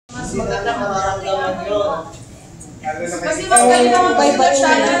mas maganda mararamdaman yun. Kasi magaling naman ba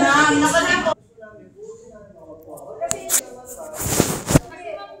siya na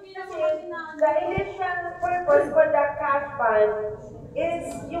the initial purpose for the cash fund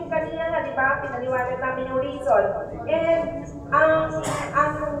is yung kanina na, di ba, pinaliwanag namin yung reason. And ang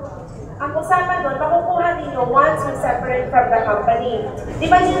usapan doon, makukuha ninyo once we separate from the company.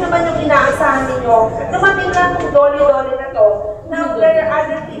 Di ba yun naman yung inaasahan ninyo? Dumating lang yung dole-dole na to. Now, there are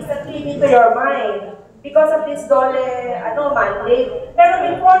other things that came into your mind because of this dole mandate. Pero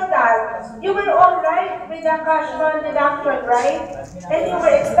before that, you were all right with the cash fund deduction, right? And you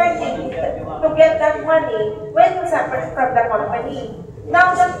were expecting to get that money when you separate from the company.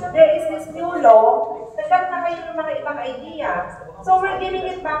 Now that there is this new law, nagkat na kayo ng mga ibang idea. So we're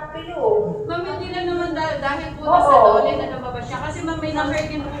giving it back to you. Ma'am, hindi na naman dahil po sa dole na lumabas siya. Kasi ma'am, may number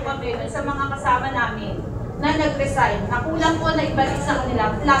din po kami sa mga kasama namin na nag-resign, na kulang po na ibalik sa kanila,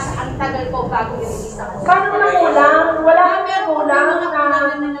 plus ang tagal po bago i-release sa kanila. Paano na kulang? Wala kami kulang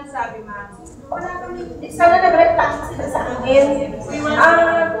na nagsabi, ma'am. Wala kami, sana nag-react sila sa akin.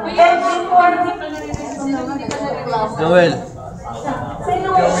 And before, Joel.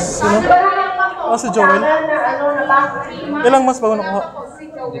 sino? Wala lang pa po. Si Joel. Ilang mas bago nakuha?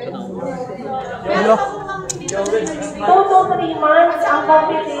 Ano? 2 to 3 months ang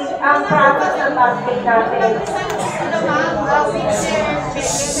competition, ang process ng basket natin.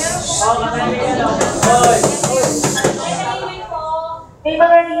 May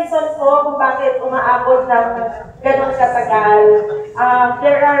mga reason po kung bakit umaabot ng ganun katagal.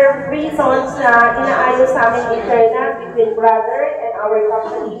 There are reasons na inaayos namin internal between brother and our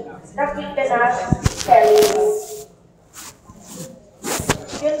company that we cannot tell you.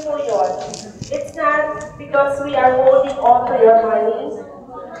 Yun po yun. It's not because we are holding on to your money.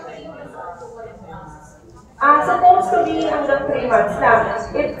 Supposed to be hanggang 3 months lang.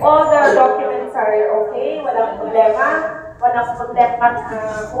 If all the documents are okay, walang problema, kung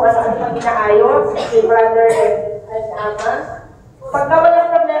ano-ano pang inaayos, si brother and ama. Pagka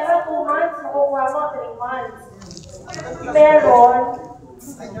walang problema, 2 months, makukuha mo 3 months. Meron,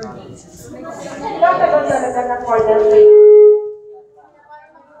 nagtagal talaga ng more than 3.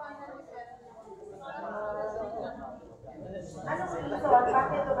 Anong reason?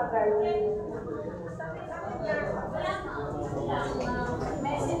 Bakit tumagal?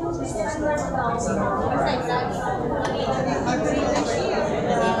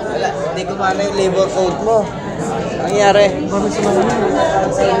 Wala, hindi kumana yung labor code mo. Ang nangyari?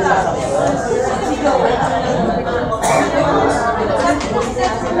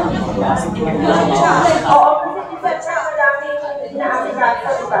 Oo, kasi isa siya madaming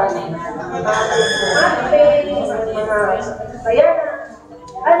inaasikaso, diba? Kaya na.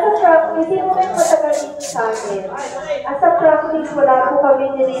 As a practice, hindi mo kayo matagal dito sa amin. As a practice, wala po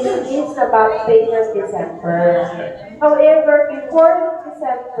kami nililingis na back pay ng December. However, before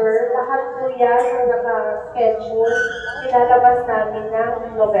December, lahat po yan ang naka-schedule, ilalabas namin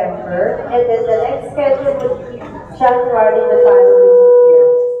ng November. And then the next schedule would be January the following year.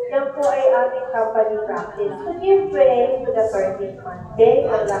 Yan po ay aming company practice to give way to the 13th month pay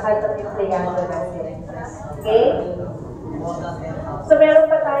ang lahat ng empleyado natin. Okay? So meron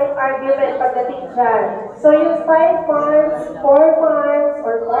pa tayong argument pagdating dyan. So yung 5 months, 4 months,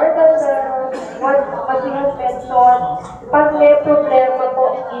 or more than what we have mentioned, pag may problema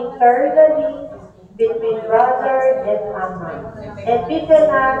po internally between brother and ama. And we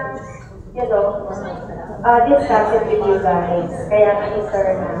cannot, discuss it with you guys. Kaya nga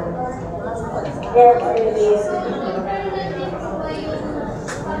internal. Yes, it is.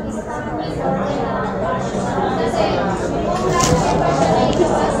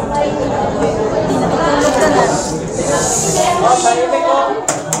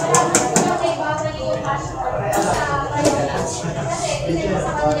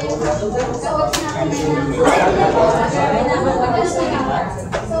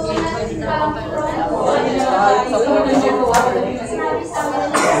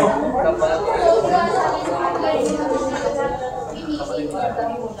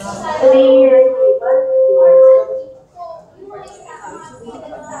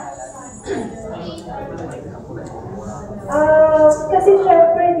 Kasi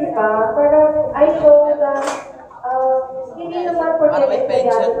syempre, di ba, parang I know that hindi naman porket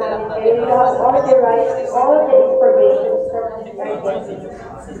kailangan namin kayo. You have all the rights, all the information that we are getting.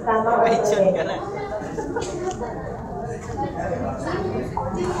 Tama o mali?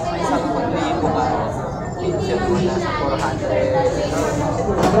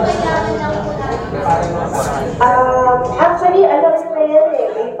 Actually, alam mo na yan eh.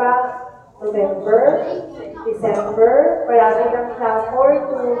 May pa November, December, marami ng clamor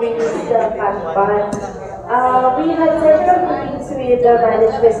to release the cash bond. We had several meetings with the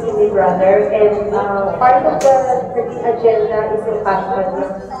management team brother, and part of the agenda is the cash bond.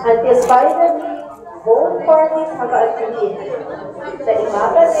 Until finally, both parties have agreed na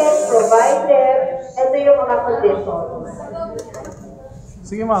ibabalik, provided, ito yung mga conditions.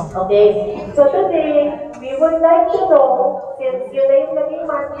 Sige, ma'am. Okay, so today, we would like to know, since yun na yung naging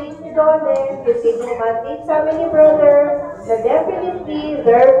mandate ni Donen, yung yung mandate sa amin ni brother, na definitely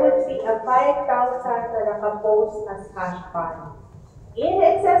there would be a 5,000 na nakapost as cash fund. In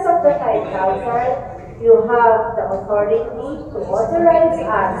excess of the 5,000, you have the authority to authorize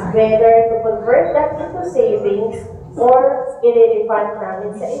us whether to convert that into savings or i-refund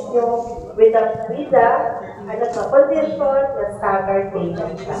namin sa inyo with the condition na staggered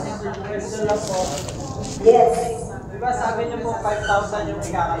payment siya. Yes. Diba sabi niyo po 5,000 yung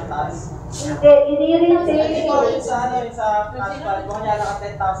ikakaltas? Hindi, i-retain. Sa cash fund, kung kanya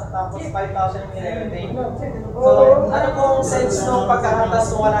naka 10,000 tapos 5,000 yung i-retain. So, ano pong sense nung pagkakaltas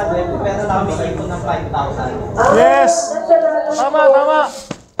ng 100 pero namin ipon ng 5,000? Yes! Tama, tama!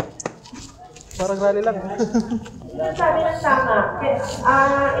 Parang rally lang. Yung sabi ng tama.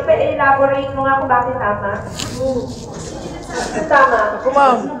 Ipa-elaborate mo nga kung bakit tama. Yung tama. Ako,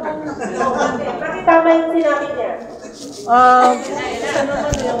 ma'am. Bakit tama yung sinabi niya?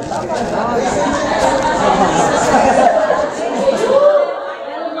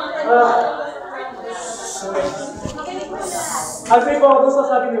 Agree po ako doon sa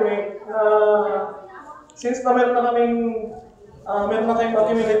sabi ni Wayne. Since na meron na kayong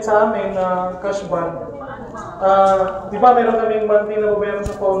accumulate sa amin na cash bond, di ba meron kaming monthly na babayaran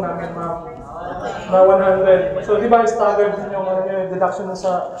sa phone namin, ma'am, na 100. So di ba staggered din yung deduction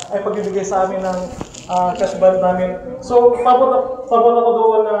sa ay pagbibigay sa amin ng cash bond namin. So pabot ako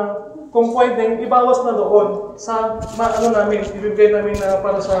doon na kung pwedeng ibawas na doon sa namin, ibibigay namin na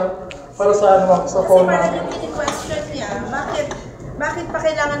para sa phone Kasi namin. parang yung question niya, bakit pa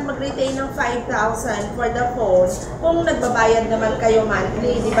kailangan mag-retain ng 5,000 for the phone kung nagbabayad naman kayo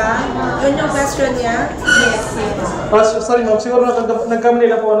monthly, di ba? Yun yung question niya? Yes. Sorry ma'am, siguro nagkamali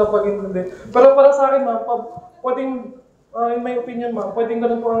lang po ako ng pag-intindi. Pero para sa akin ma'am, pwedeng, in my opinion ma'am, pwedeng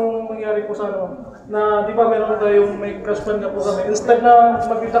ganun po ang mangyari po sa ano, na di ba meron tayong may cash fund na po kami. Instead na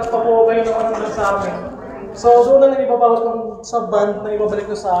mag-deduct pa po kayo ng ano lang sa amin. So doon na lang ibabawas ng sa band na ibabalik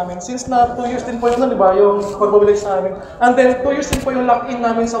ko sa amin. Since na 2 years din po yun, di ba, yung pagbabalik sa amin. And then 2 years din po yung lock-in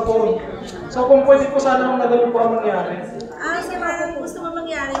namin sa phone. So kung pwede po sana na ganun po ang mangyari. So parang gusto mo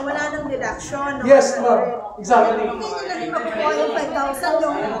mangyari, wala nang deduction. No? Yes ma'am, exactly. Hindi nyo na rin makukuha yung 5,000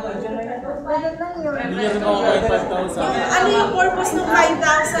 yung... Ganun lang yun. Hindi niya rin makukuha yung 5,000. Ano yung purpose ng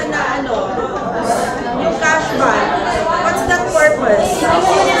 5,000 na ano? Yung cash bond? What's that purpose?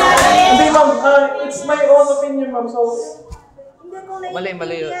 Hindi ma'am, it's my own opinion ma'am. So Hindi ko Mali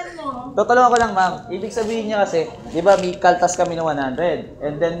naiintindihan mo. Tutulungan ko lang, ma'am. Ibig sabihin niya kasi, di ba, may kaltas kami ng 100.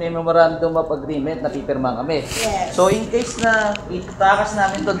 And then may memorandum of agreement na pipirma kami. Yes. So in case na itatakas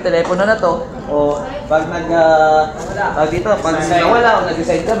namin tong telepono na to, o pag pag nawala o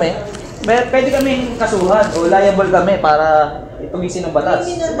nag-decide kami, pwede kaming kasuhan o liable kami para itugisin ng batas.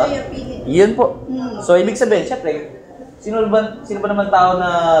 Criminal Diba? liability. Yun po. So ibig sabihin, syempre, sino ba naman tao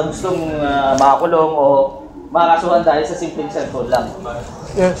na gustong makakulong o makakasuhan dahil sa simpleng cellphone lang?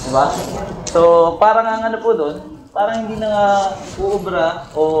 yes. Diba? So, parang ang ano po doon, parang hindi na nga uubra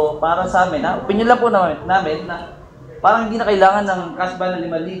o parang sa amin, opinion lang po namin na parang hindi na kailangan ng cash ban na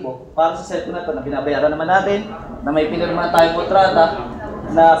 5,000 para sa cellphone na ito na binabayaran naman natin, na may pinirmahan tayong kontrata,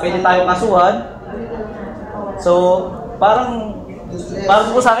 na pwede tayong kasuhan. So, parang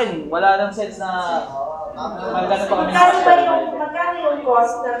po sa akin, wala nang sense na magkano pa kami. Magkano yung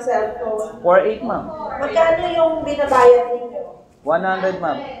cost ng cellphone? 4,800, ma'am. Magkano yung binabayad ninyo? 100,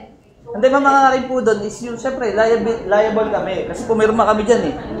 ma'am. Hindi, ma'am, mga karin po doon is yung, syempre, liable kami. Kasi pumirma kami dyan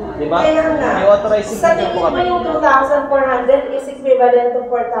eh. Diba? Kaya nga. May authorized Sa signature tingin po mo kami. yung 2,400 is equivalent to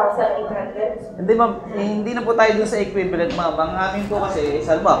 4,800? Hindi, ma'am, hindi na po tayo dun sa equivalent, ma'am. Ang amin po kasi,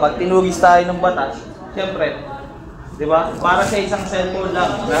 salba, pag tinugis tayo ng batas, syempre, di ba? Para sa isang cellphone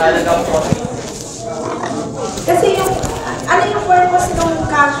lang, nahalagang po. Kasi yung, ano yung purpose ng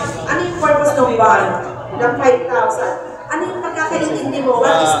cash, ano yung purpose ng bond, ng 5,000? Ano yung pagkakaintindi mo?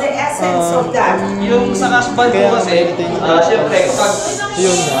 What is the essence of that? Yung sa cash bond po kasi, syempre,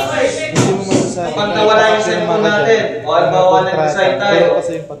 kapag nawala yung cellphone natin, o halimbawa nag-decide tayo,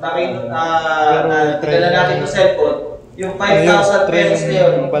 dala natin yung cellphone, yung 5,000 pesos na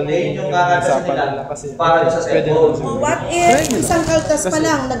yun, yun yung kakatasin nila para sa cellphone. What if isang kaltas pa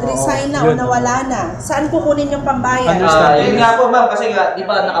lang, nag-resign na o nawala na? Saan kukunin yung pambayad? Yun nga po, ma'am, kasi nga, di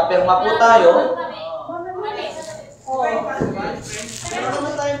ba, nakapirma po tayo,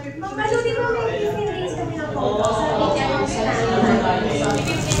 Ano di ba may 15 days kami ng photo?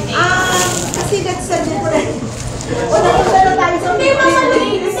 Kasi that's a different. Una-una na tayo sa Hindi,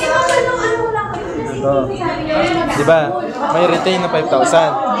 mama, ano lang kami. Di ba? May retain na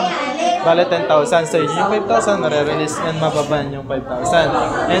 5,000. Bale 10,000 sa inyo. Yung 5,000 nare-release and mababan yung 5,000.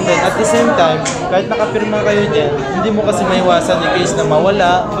 And then at the same time, kahit nakapirma kayo dyan, hindi mo kasi maiwasan in case na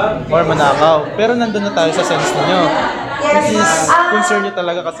mawala or manakaw. Pero nandun na tayo sa sense ninyo. Which is concern nyo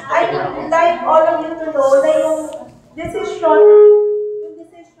talaga kasi I would like all of you to know na yung decision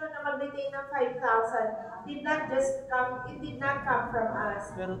na mag-retain ng 5,000 did not come from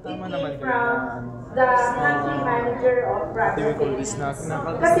us. Pero tama It naman came kayo from na the country manager of Brother They will call this na Kasi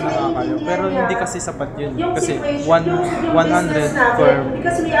kayo. naiintindihan Pero niya hindi kasi sapat yun. yung Kasi situation, 100 yung business natin, for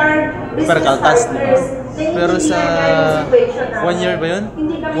because we are per business kaltas, di ba? partners, Pero sa naiintindihan niya yung situation natin. 1 year ba yun?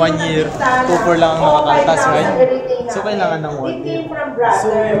 Hindi kami 1 year, nagtala. 2 lang ang Oo, nakakaltas, 5,000 right? everything So natin. kailangan ng 1 It year. came from Brother, So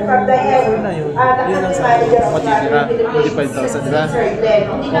yung from the head, before na yun, the yun lang country sa manager of matitira, Brother hindi Philippines, 5,000, di ba? Sir Glenn.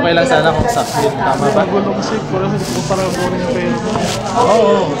 Hindi Okay kami lang sana kung pinagdagdag sakto yun. 5,000. Tama ba? Para boring yung pera.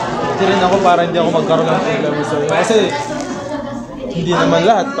 Oo. Hindi rin ako para hindi ako magkaroon ng problema sa iyo. Kasi hindi naman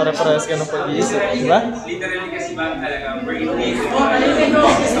lahat para-parehas ka ng pag-iisip, di ba? Literally kasi ba talaga breathing.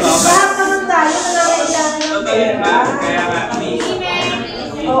 Lahat naman tayo na nangailangan ng pera. Kaya nga, may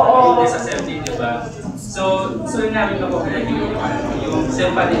Oo. sa safety, di ba? So yun namin na po yung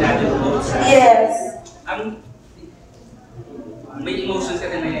sympathy natin po sa Yes. ang may emotions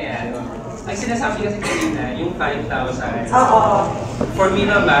kasi nangyayari. Ang sinasabi kasi kanina, yung 5,000. Oo. For me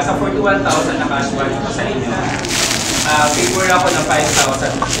naman, sa 41,000 na cash one ko sa inyo, favor ako ng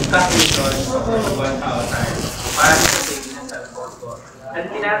 5,000. Calculation, 1,000. Para sa savings ng cellphone ko. At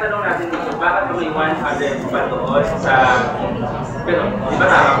tinatanong natin dito, bakit may 100 pa doon sa... Pero, di ba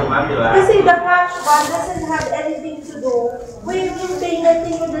tama ko ma'am, di ba? Kasi the cash one doesn't have anything to do with yung payment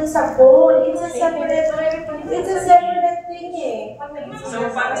mo dun sa phone. It's a separate thing eh. So,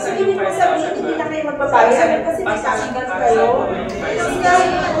 para sa Sige, hindi mo sabihin, hindi na kayo magbabayad kasi may kasagat kayo. It's not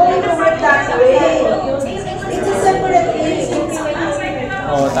going to work that way. It's a separate thing.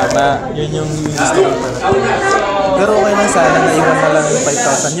 Oo, tama. Yun yung gusto ko. Pero okay lang sana na iwan na lang yung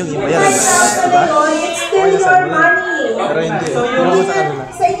 5,000 yung iba yan. Diba? It's still your money. Pero hindi. Iwan mo sa kanila.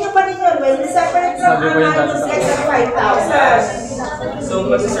 Sa inyo pa rin yun. When separate from Sabi ko our yung money, dati sa get the 5,000.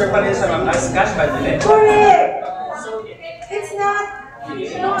 So, mag-serve pa rin siya ma'am as cash bundle. Correct. It's not,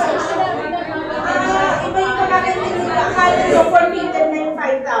 iba yung makakaintindi ka. Akala nyo, forfeited na yung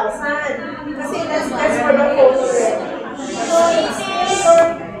 5,000. Kasi that's for the phone already. So, it's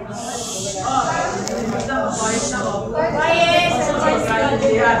for...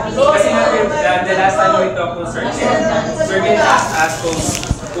 Kasi nga, the last time we talked to Sir Jen asked us kung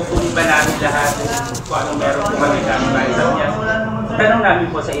kukunin ba namin lahat kung anong meron kung kami namin ba niya. Tanong namin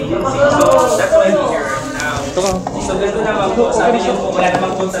po sa agency. So, that's why we're here now. So, ganito naman po. Sabi niyo po, wala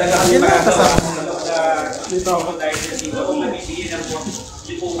naman po talaga kami magagawa dito kung nabibigyan lang po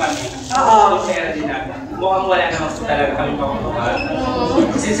di po kami. Yung pera din namin. Mukhang wala naman po talaga kami makukuha.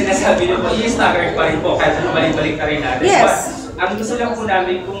 Kasi sinasabi niyo po, i-staggered pa rin po kahit ano balik-balik na rin natin. Yes. But, ang gusto lang po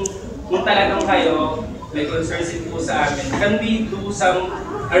namin kung talagang kayo may concerns po sa amin, can we do some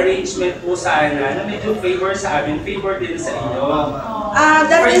arrangement po sana na medyo favor sa amin, favor din sa inyo.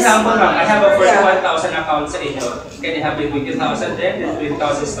 That For is, example, ma'am, I have a 41,000 account sa inyo. Can you have the 20,000 then, and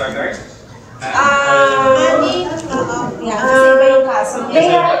 20,000 Stargard? kasi iba yung kaso. May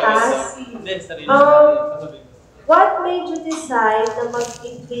I ask, what made you decide na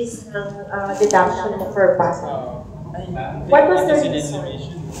mag-increase ng deduction mo per passenger? What was the reason?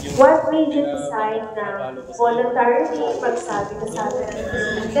 What made you decide na voluntarily magsabi ka sa atin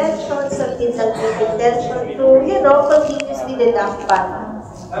ng intention, sabihin ng intention to, continuously deduct pa?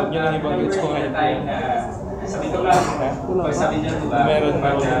 Huwag nyo lang ibang ko ngayon. Sabi ko lang, pag sabi niyo, diba? Meron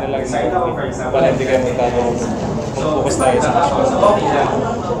na lang Side ako, for example. para hindi kayo magtanong. Focus tayo sa cash. So, okay lang.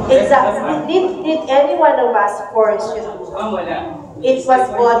 Exactly. Did any one of us force you? Wala. It was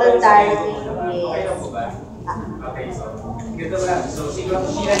voluntarily. Okay na po ba? Okay, so, ganito lang. So, siguro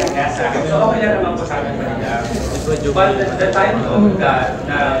sila nag-asa. So, okay lang naman po sa amin kanila. But the time of that,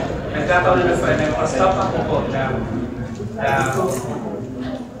 na nagkataon na nag-stop ako po na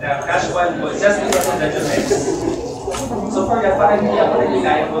cash one po, just because of the Jomex. So, for that, parang hindi ako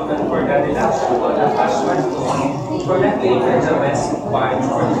nag-reliable for the deduction po ng cash one po. For that, claim the Jomex one,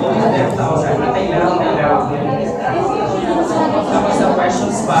 for the 10,000, na kailangan. Tapos ang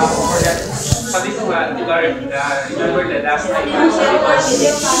questions pa for that, sabi ko nga, remember the last time,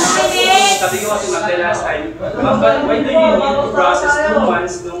 sabi ko kasi the last time, ma'am, why do you need to process 2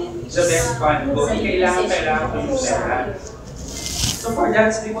 months nung the best fund ko? Kailangan ko yung pera. So for that,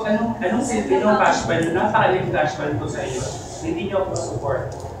 anong silbi ng cash ban? Napakaling cash ban ko sa iyo. Hindi niyo ako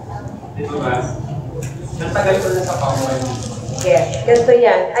support. Dito ba? Natagal ko na sa company. Yes, ganito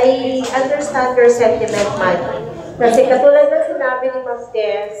yan. I understand your sentiment, man. Kasi katulad ng sinabi ni Ma'am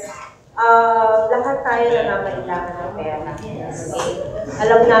Des, lahat tayo nangangailangan ng pera. Okay?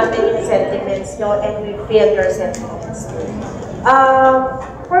 Alam natin yung sentiments nyo and we feel your sentiments.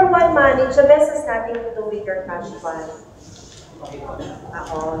 For one, manage the best has nothing to do with your cash fund.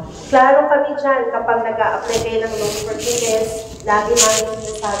 Ako. Klaro kami dyan, kapag nag-a-apply kayo ng loan forgiveness, lagi namin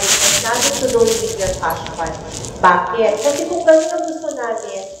sinasabi ko, nothing to do with your cash fund. Bakit? Kasi kung gano'n ang gusto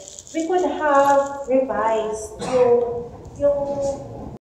namin, we could have revised yung